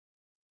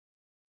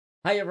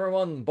Hi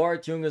everyone,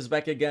 Bart Jung is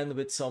back again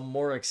with some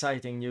more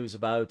exciting news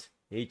about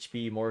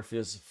HPE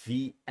Morpheus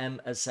VM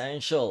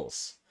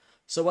Essentials.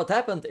 So what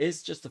happened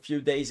is just a few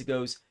days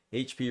ago,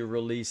 HPE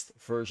released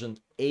version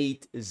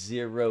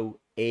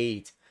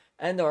 8.08,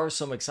 and there are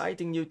some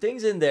exciting new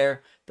things in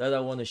there that I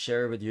want to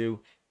share with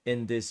you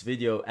in this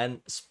video,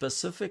 and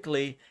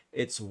specifically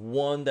it's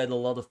one that a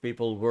lot of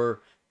people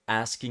were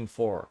asking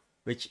for,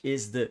 which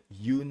is the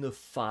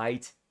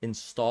unified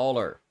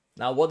installer.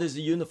 Now, what is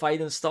the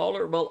unified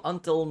installer? Well,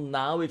 until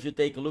now, if you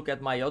take a look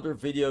at my other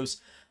videos,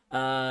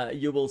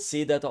 you will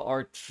see that there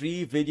are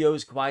 3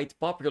 videos quite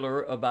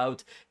popular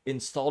about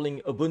installing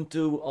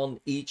Ubuntu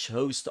on each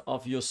host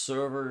of your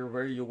server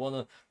where you want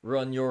to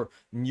run your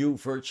new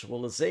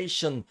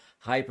virtualization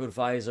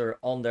hypervisor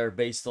on there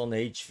based on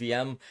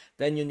HVM.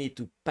 Then you need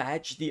to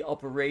patch the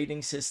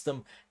operating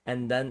system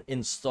and then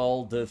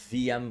install the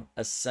VM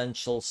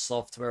Essentials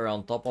software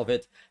on top of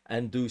it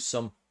and do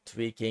some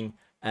tweaking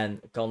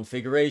and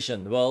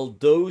configuration. Well,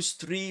 those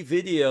 3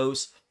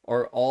 videos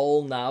are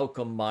all now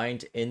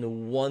combined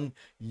in one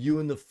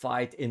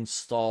unified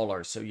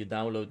installer. So you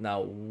download now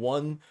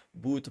one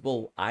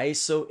bootable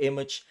ISO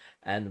image,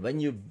 and when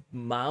you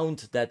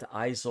mount that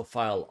ISO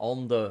file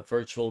on the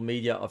virtual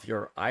media of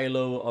your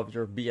ILO, of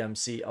your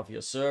BMC, of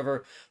your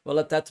server, well,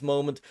 at that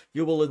moment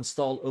you will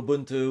install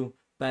Ubuntu,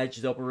 patch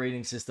the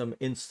operating system,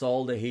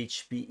 install the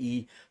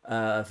HPE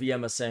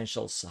VM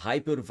Essentials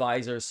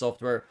hypervisor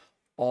software,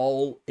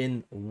 all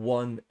in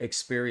one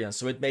experience.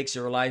 So it makes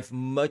your life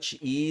much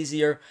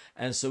easier,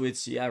 and so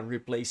it's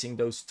replacing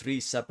those 3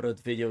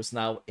 separate videos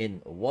now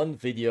in one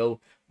video,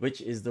 which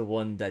is the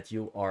one that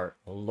you are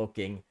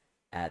looking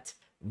at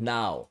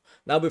now.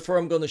 Now, before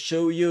I'm going to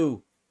show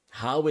you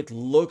how it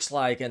looks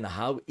like and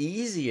how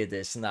easy it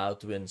is now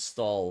to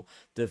install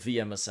the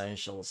VM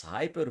Essentials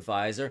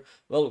hypervisor,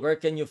 well, where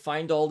can you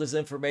find all this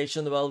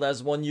information? Well,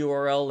 there's one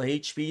URL,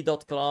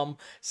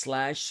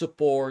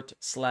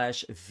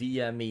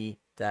 hp.com/support/vme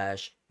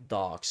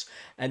docs,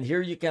 and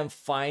here you can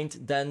find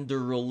then the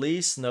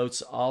release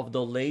notes of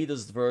the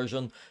latest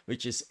version,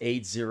 which is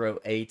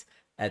 8.08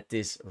 at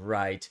this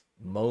right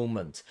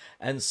moment.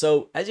 And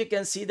so as you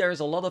can see, there's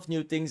a lot of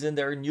new things in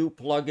there, new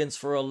plugins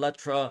for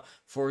Electra,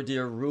 for the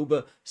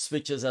Aruba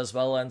switches as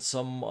well, and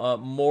some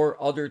more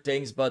other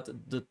things. But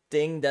the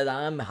thing that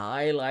I'm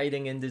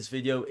highlighting in this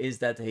video is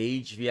that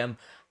HVM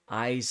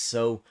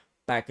ISO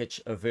package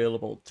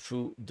available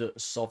through the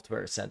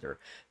software center.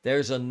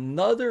 There's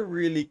another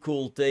really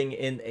cool thing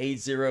in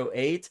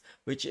 8.08,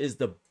 which is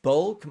the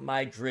bulk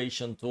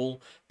migration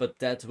tool, but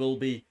that will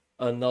be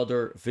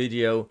another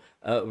video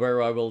where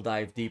I will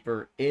dive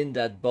deeper in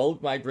that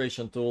bulk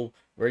migration tool,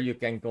 where you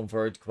can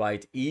convert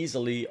quite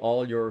easily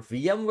all your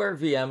VMware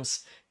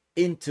VMs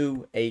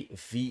into a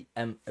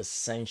VM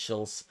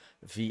Essentials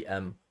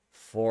VM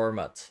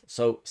format.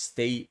 So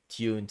stay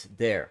tuned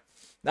there.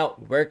 Now,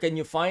 where can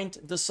you find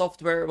the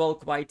software? Well,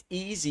 quite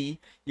easy.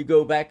 You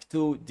go back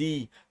to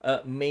the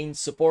main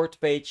support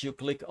page, you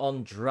click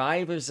on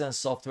drivers and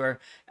software,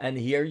 and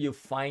here you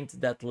find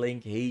that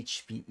link,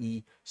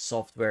 HPE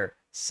Software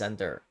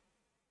Center.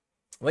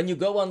 When you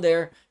go on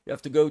there, you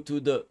have to go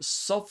to the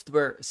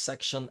software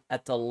section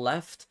at the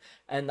left.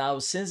 And now,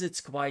 since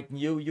it's quite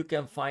new, you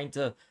can find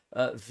the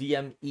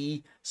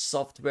VME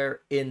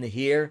software in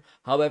here.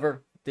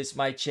 However, this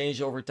might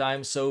change over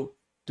time. So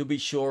to be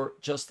sure,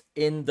 just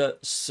in the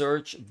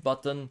search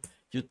button,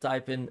 you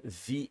type in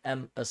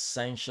VM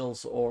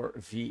Essentials or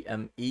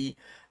VME.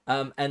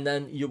 And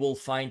then you will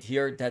find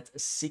here that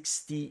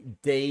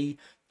 60-day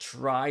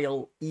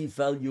trial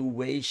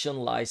evaluation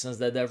license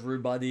that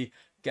everybody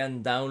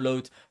can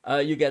download.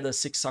 You get a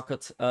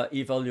 6-socket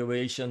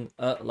evaluation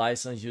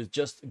license. You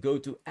just go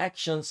to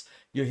actions,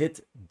 you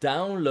hit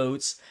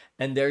downloads,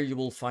 and there you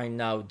will find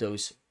now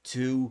those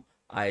 2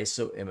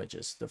 ISO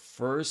images. The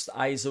first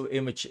ISO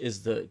image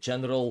is the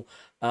general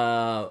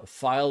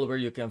file where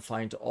you can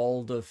find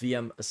all the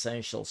VM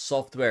Essentials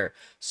software.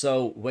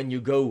 So when you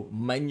go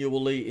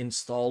manually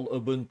install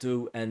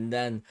Ubuntu and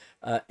then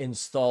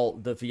install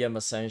the VM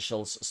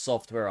Essentials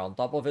software on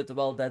top of it,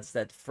 well, that's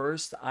that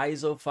first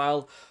ISO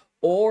file.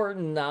 Or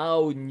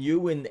now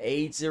new in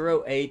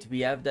 8.08,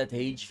 we have that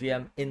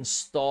HVM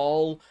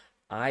install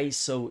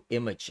ISO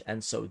image,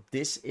 and so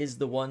this is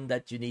the one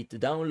that you need to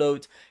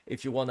download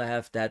if you want to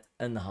have that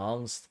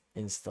enhanced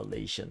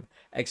installation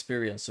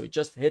experience. So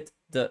just hit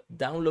the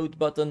download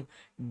button,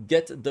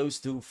 get those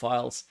 2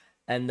 files,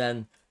 and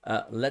then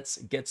let's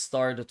get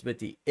started with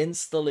the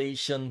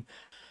installation.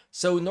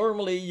 So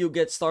normally you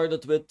get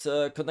started with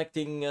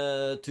connecting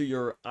to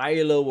your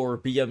ILO or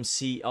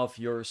BMC of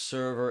your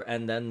server,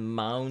 and then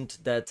mount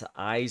that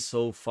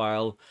ISO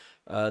file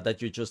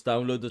that you just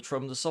downloaded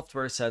from the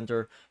software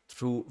center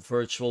through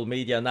virtual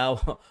media.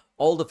 Now,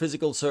 all the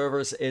physical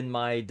servers in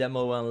my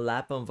demo and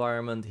lab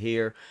environment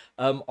here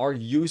are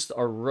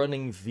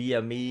running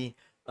VME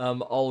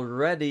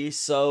already.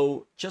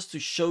 So just to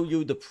show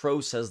you the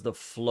process, the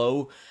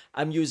flow,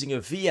 I'm using a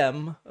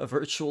VM, a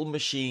virtual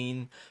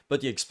machine,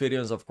 but the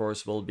experience, of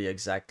course, will be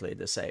exactly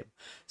the same.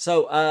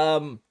 So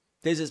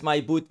This is my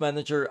boot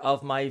manager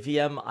of my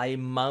VM. I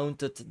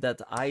mounted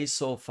that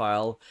ISO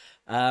file,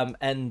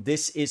 and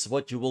this is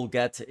what you will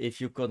get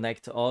if you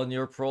connect on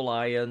your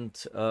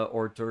ProLiant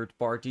or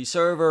third-party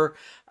server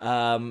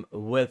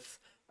with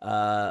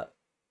the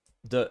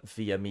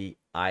VME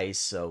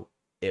ISO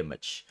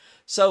image.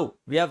 So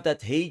we have that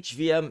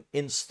HVM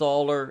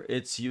installer.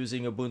 It's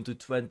using Ubuntu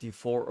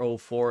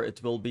 24.04.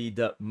 It will be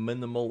the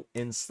minimal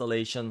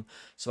installation.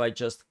 So I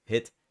just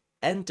hit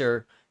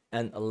enter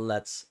and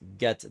let's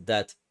get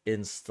that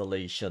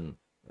installation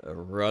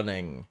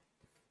running.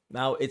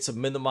 Now it's a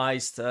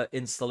minimized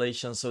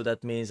installation, so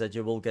that means that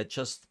you will get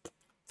just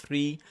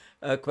 3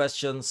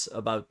 questions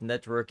about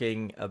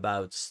networking,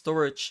 about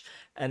storage,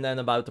 and then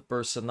about the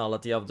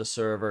personality of the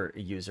server, a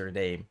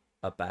username,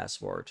 a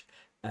password,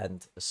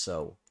 and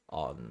so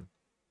on.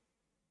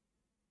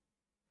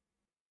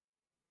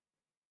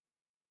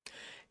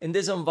 In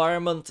this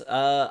environment,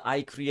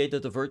 I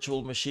created a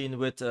virtual machine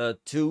with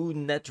 2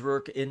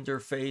 network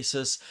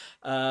interfaces.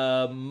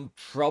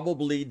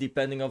 Probably,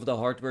 depending on the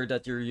hardware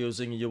that you're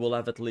using, you will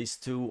have at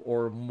least 2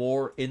 or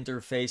more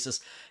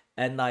interfaces.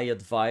 And I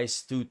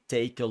advise to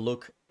take a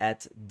look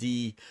at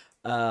the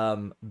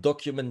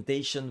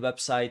documentation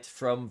website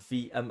from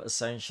VM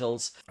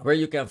Essentials, where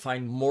you can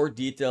find more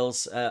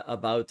details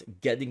about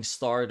getting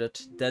started.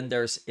 Then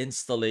there's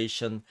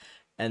installation,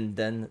 and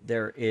then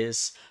there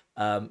is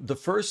the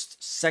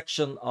first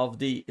section of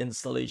the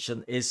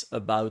installation is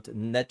about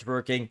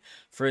networking,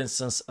 for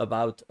instance,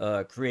 about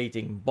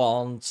creating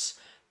bonds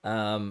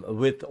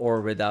with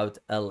or without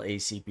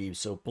LACP.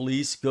 So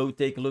please go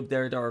take a look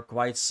there. There are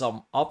quite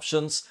some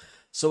options.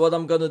 So what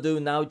I'm gonna do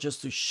now,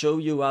 just to show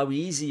you how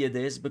easy it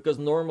is, because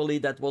normally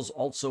that was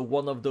also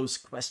one of those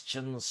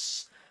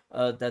questions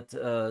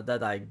that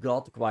I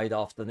got quite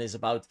often, is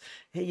about,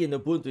 hey, in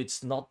Ubuntu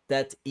it's not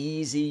that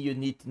easy, you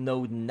need to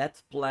know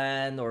net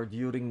plan or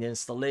during the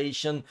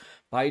installation.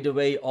 By the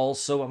way,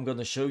 also I'm going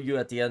to show you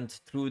at the end,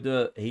 through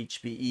the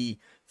HPE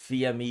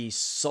VME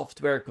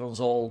software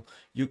console,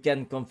 you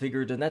can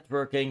configure the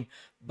networking,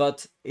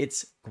 but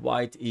it's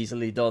quite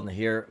easily done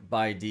here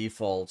by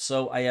default.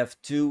 So I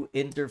have 2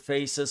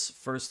 interfaces.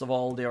 First of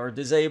all, they are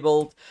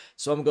disabled,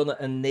 so I'm going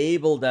to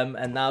enable them.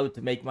 And now,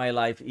 to make my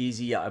life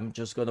easy, I'm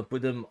just going to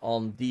put them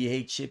on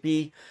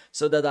DHCP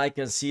so that I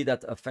can see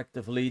that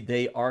effectively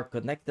they are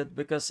connected,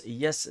 because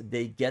yes,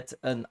 they get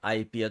an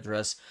IP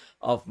address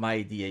of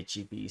my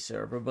DHCP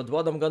server. But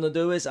what I'm going to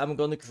do is I'm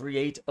going to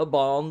create a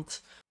bond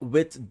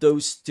with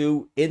those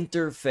 2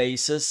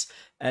 interfaces.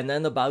 And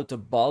then about the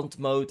bond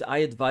mode, I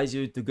advise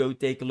you to go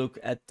take a look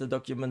at the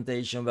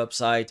documentation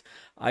website.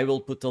 I will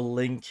put a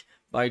link,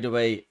 by the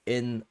way,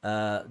 in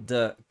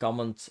the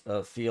comment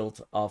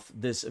field of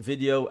this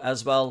video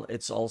as well.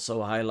 It's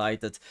also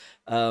highlighted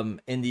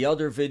in the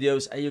other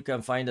videos, and you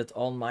can find it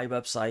on my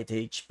website,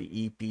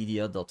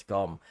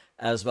 hpepedia.com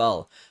as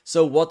well.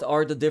 So what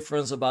are the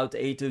difference about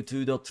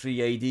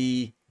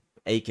 802.3AD,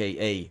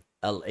 aka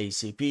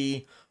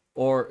LACP,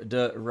 or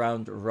the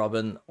round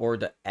robin or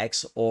the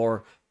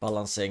XOR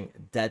balancing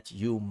that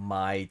you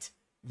might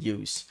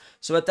use?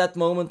 So at that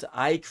moment,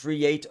 I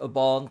create a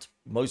bond,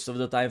 most of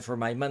the time for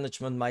my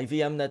management, my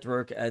VM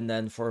network, and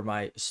then for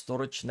my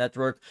storage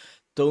network.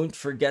 Don't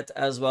forget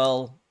as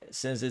well,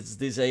 since it's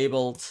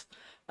disabled,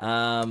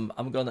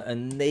 I'm gonna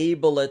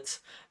enable it,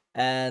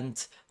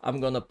 and I'm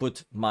gonna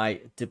put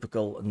my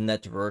typical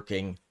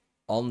networking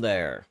on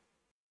there.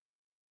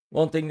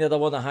 One thing that I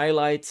want to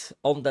highlight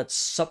on that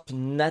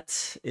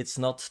subnet, it's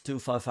not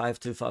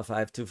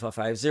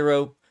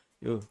 255.255.255.0.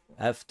 You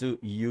have to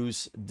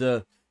use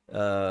the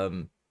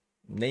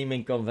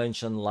naming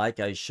convention like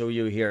I show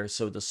you here.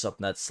 So the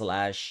subnet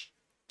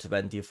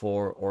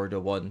 /24 or the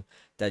one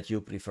that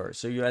you prefer.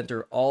 So you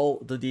enter all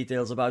the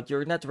details about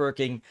your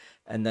networking,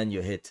 and then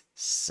you hit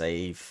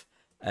save,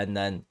 and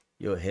then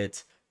you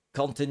hit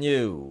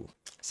continue.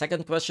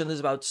 Second question is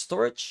about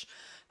storage.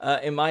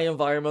 In my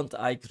environment,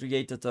 I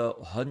created a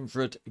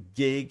 100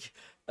 gig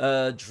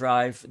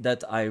drive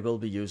that I will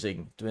be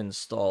using to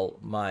install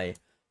my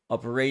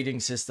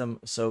operating system.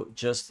 So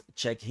just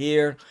check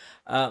here.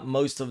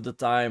 Most of the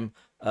time,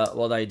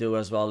 what I do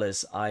as well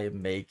is I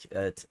make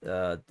it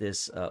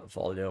this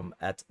volume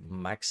at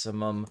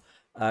maximum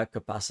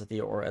capacity,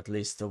 or at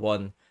least the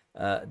one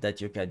that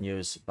you can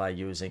use by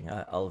using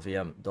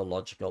LVM, the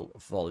logical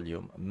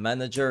volume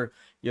manager.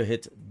 You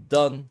hit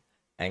done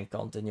and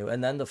continue.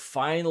 And then the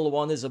final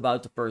one is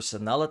about the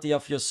personality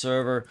of your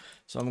server.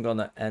 So I'm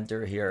gonna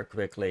enter here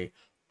quickly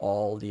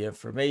all the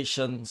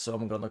information. So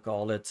I'm gonna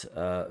call it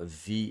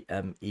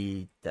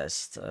VME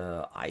test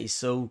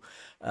ISO,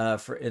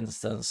 for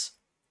instance.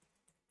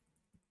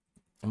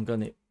 I'm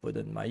gonna put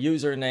in my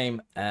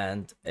username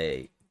and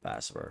a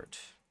password.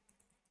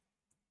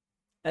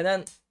 And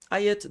then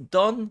I hit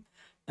done.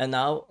 And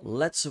now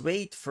let's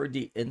wait for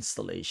the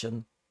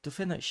installation to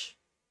finish.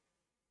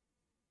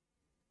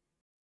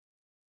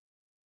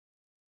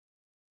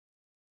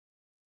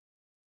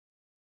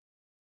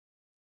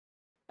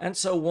 And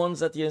so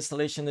once that the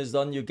installation is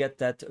done, you get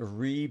that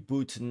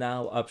reboot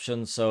now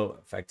option. So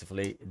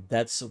effectively,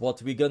 that's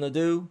what we're gonna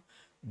do.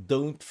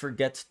 don't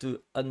forget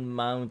to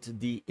unmount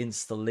the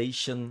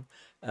installation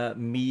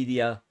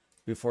media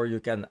before you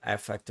can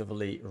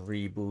effectively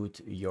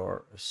reboot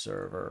your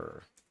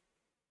server.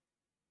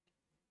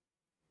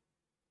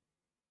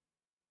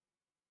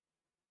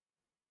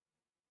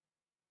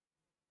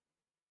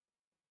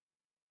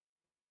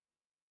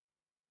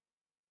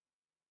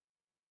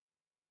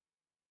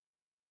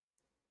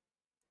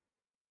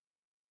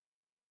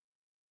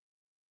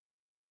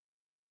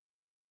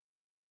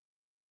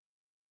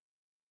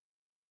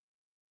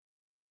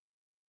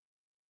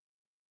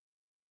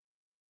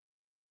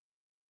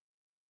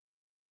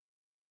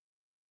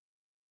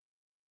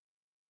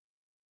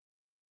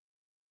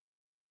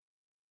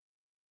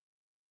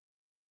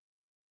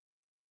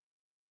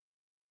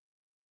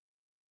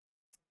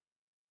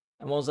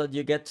 And once that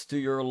you get to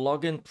your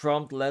login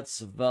prompt, let's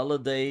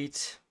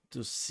validate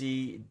to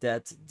see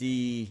that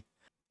the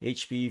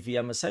HPE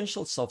VM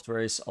Essentials software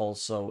is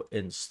also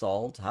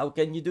installed. How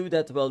can you do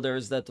that? Well,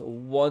 there's that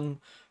one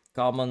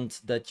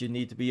comment that you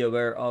need to be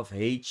aware of,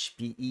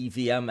 HPE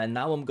VM. And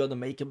now I'm going to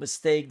make a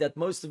mistake that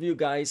most of you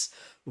guys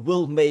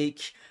will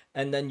make,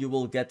 and then you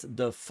will get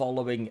the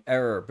following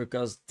error,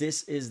 because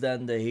this is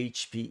then the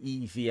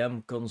HPE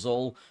VM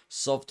console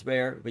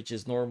software, which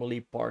is normally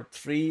part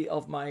 3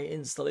 of my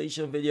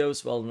installation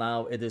videos. Well,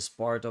 now it is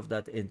part of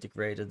that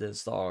integrated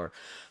installer.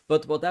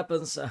 But what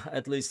happens,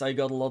 at least I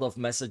got a lot of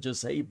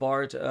messages, hey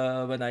Bart,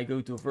 when I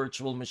go to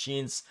virtual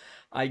machines,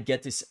 I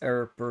get this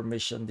error,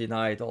 permission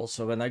denied.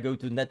 Also, when I go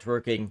to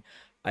networking,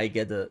 I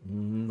get a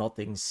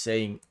nothing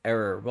saying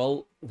error.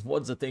 Well,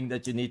 what's the thing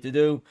that you need to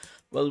do?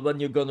 Well, when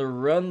you're gonna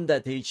run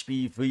that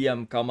HPE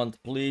VM command,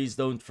 please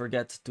don't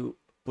forget to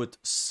put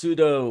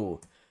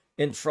sudo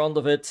in front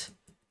of it.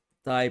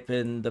 Type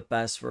in the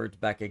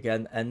password back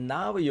again, and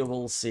now you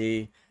will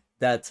see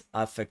that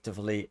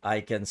effectively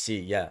I can see,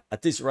 yeah,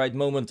 at this right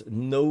moment,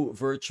 no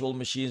virtual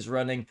machines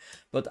running,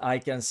 but I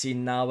can see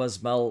now as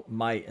well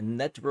my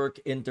network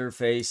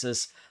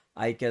interfaces.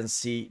 I can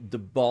see the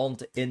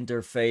bond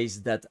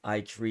interface that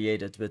I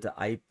created with the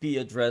IP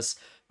address,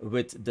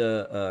 with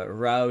the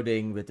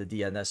routing, with the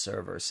DNS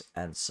servers,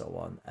 and so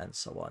on and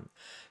so on.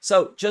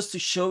 So just to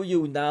show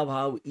you now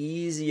how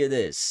easy it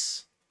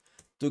is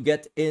to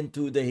get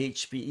into the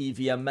HPE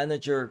VM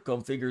Manager,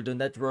 configure the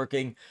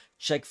networking,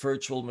 check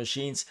virtual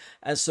machines.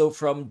 And so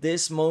from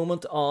this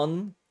moment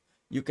on,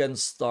 you can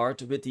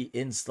start with the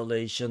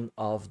installation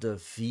of the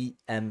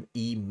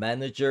VME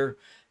Manager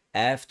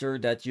after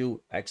that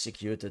you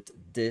executed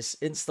this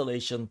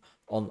installation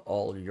on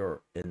all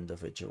your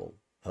individual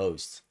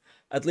hosts.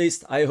 At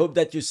least I hope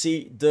that you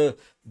see the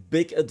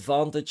big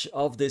advantage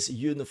of this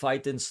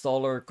unified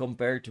installer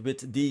compared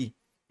with the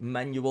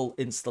manual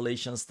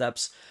installation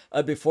steps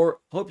before.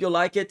 Hope you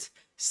like it.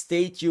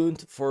 Stay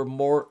tuned for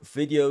more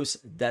videos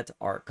that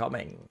are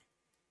coming.